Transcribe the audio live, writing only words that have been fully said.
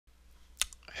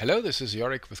Hello, this is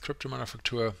Yorick with Crypto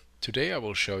Manufaktur. Today I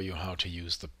will show you how to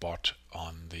use the bot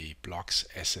on the Blocks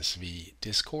SSV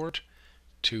Discord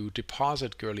to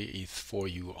deposit GöETH for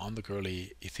you on the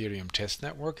GöETH Ethereum test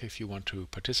network if you want to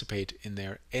participate in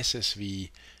their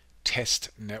SSV test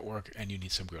network and you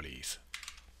need some GöETH.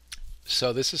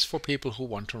 So this is for people who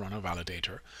want to run a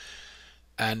validator,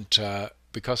 and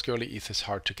because GöETH is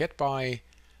hard to get by,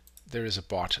 there is a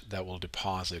bot that will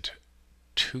deposit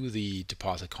to the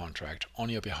deposit contract on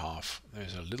your behalf.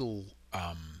 There's a little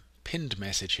pinned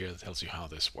message here that tells you how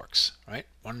this works, right?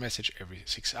 One message every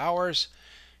 6 hours.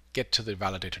 Get to the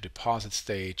validator deposit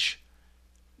stage,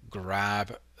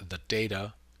 grab the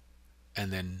data,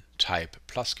 and then type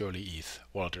plus GöETH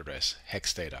wallet address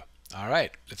hex data. All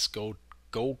right, let's do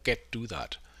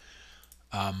that.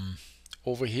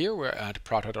 Over here we're at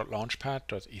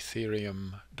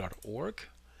proto.launchpad.ethereum.org.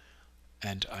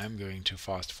 And I'm going to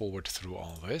fast forward through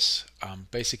all this.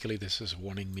 Basically, this is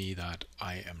warning me that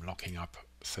I am locking up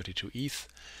 32 ETH,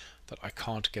 that I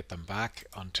can't get them back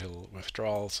until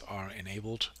withdrawals are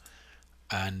enabled,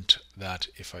 and that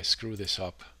if I screw this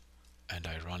up and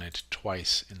I run it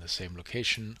twice in the same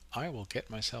location, I will get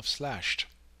myself slashed.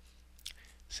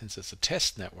 Since it's a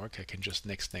test network, I can just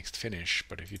next finish,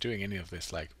 but if you're doing any of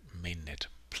this like mainnet,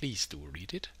 please do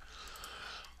read it.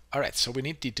 Alright, so we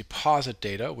need the deposit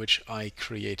data, which I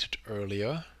created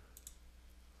earlier.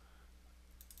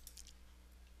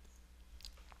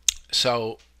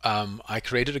 So I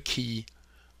created a key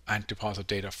and deposit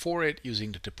data for it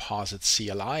using the deposit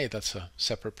CLI. That's a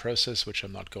separate process which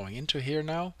I'm not going into here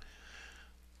now.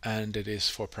 And it is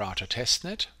for Proto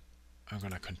testnet. I'm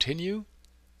going to continue.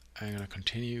 I'm going to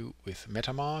continue with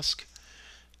MetaMask.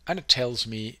 And it tells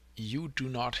me you do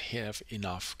not have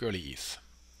enough GöETH.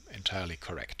 Entirely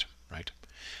correct, right?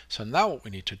 So now what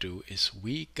we need to do is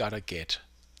we gotta get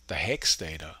the hex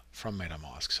data from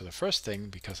MetaMask. So the first thing,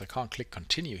 because I can't click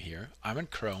continue here, I'm in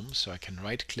Chrome, so I can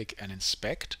right click and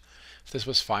inspect. If this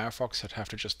was Firefox, I'd have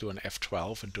to just do an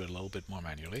F12 and do it a little bit more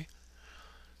manually.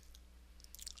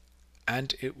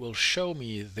 And it will show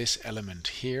me this element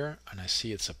here, and I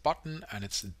see it's a button and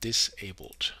it's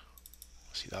disabled.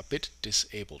 See that bit?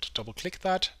 Disabled. Double click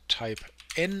that, type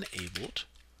enabled,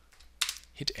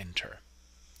 hit enter,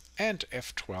 and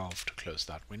F12 to close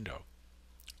that window.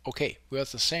 Okay, we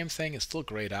have the same thing, it's still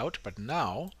grayed out, but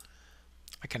now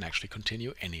I can actually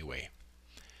continue anyway.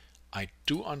 I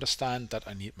do understand that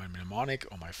I need my mnemonic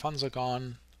or my funds are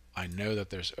gone. I know that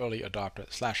there's early adopter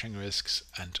slashing risks,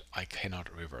 and I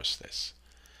cannot reverse this.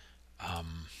 I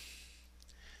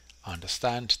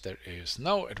understand there is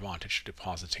no advantage to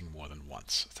depositing more than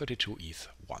once. 32 ETH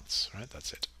once, right?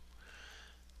 That's it.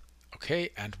 Okay,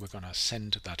 and we're going to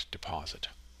send that deposit.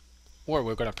 Or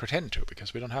we're going to pretend to,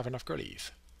 because we don't have enough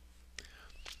GöETH.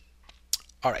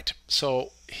 Alright,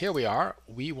 so here we are.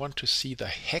 We want to see the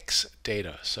hex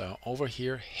data. So over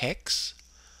here, hex,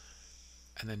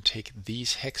 and then take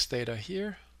these hex data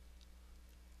here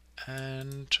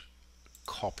and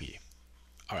copy.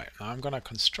 Alright, now I'm going to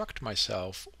construct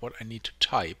myself what I need to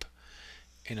type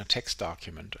in a text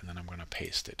document, and then I'm going to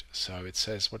paste it. So it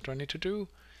says, what do I need to do?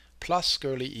 Plus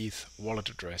GöETH wallet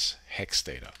address hex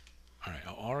data. All right,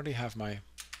 I already have my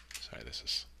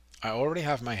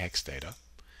hex data.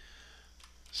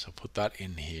 So put that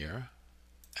in here,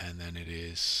 and then it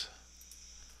is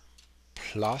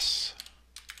plus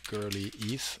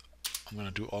GöETH. I'm going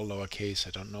to do all lowercase.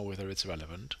 I don't know whether it's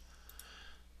relevant.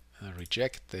 And I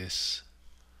reject this,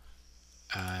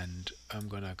 and I'm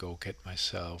going to go get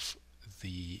myself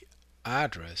the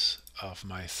address of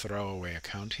my throwaway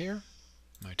account here.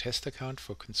 My test account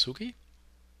for Kintsugi.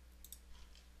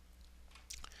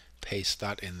 Paste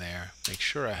that in there. Make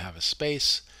sure I have a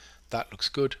space. That looks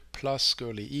good. Plus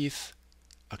GöETH,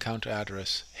 account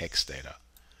address, hex data.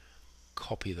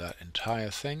 Copy that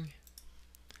entire thing.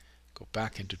 Go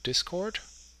back into Discord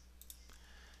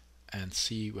and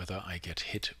see whether I get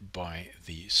hit by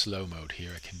the slow mode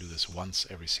here. I can do this once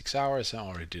every 6 hours. I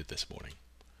already did this morning.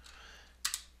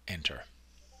 Enter.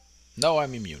 No,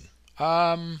 I'm immune.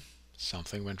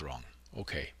 Something went wrong.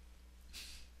 Okay.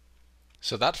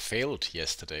 So that failed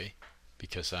yesterday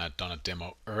because I had done a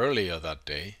demo earlier that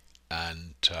day,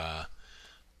 and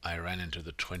I ran into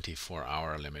the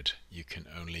 24-hour limit. You can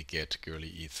only get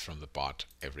GöETH from the bot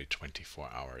every 24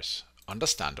 hours.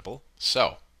 Understandable.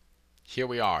 So here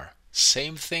we are.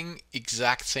 Same thing,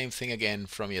 exact same thing again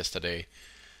from yesterday.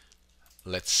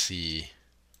 Let's see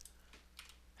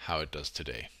how it does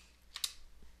today.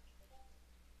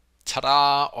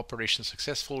 Ta-da! Operation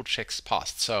successful, checks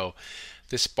passed. So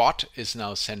this bot is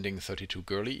now sending 32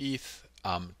 GöETH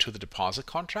to the deposit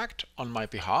contract on my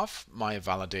behalf. My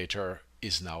validator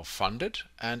is now funded,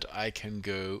 and I can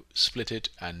go split it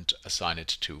and assign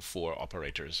it to 4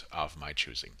 operators of my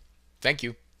choosing. Thank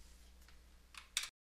you.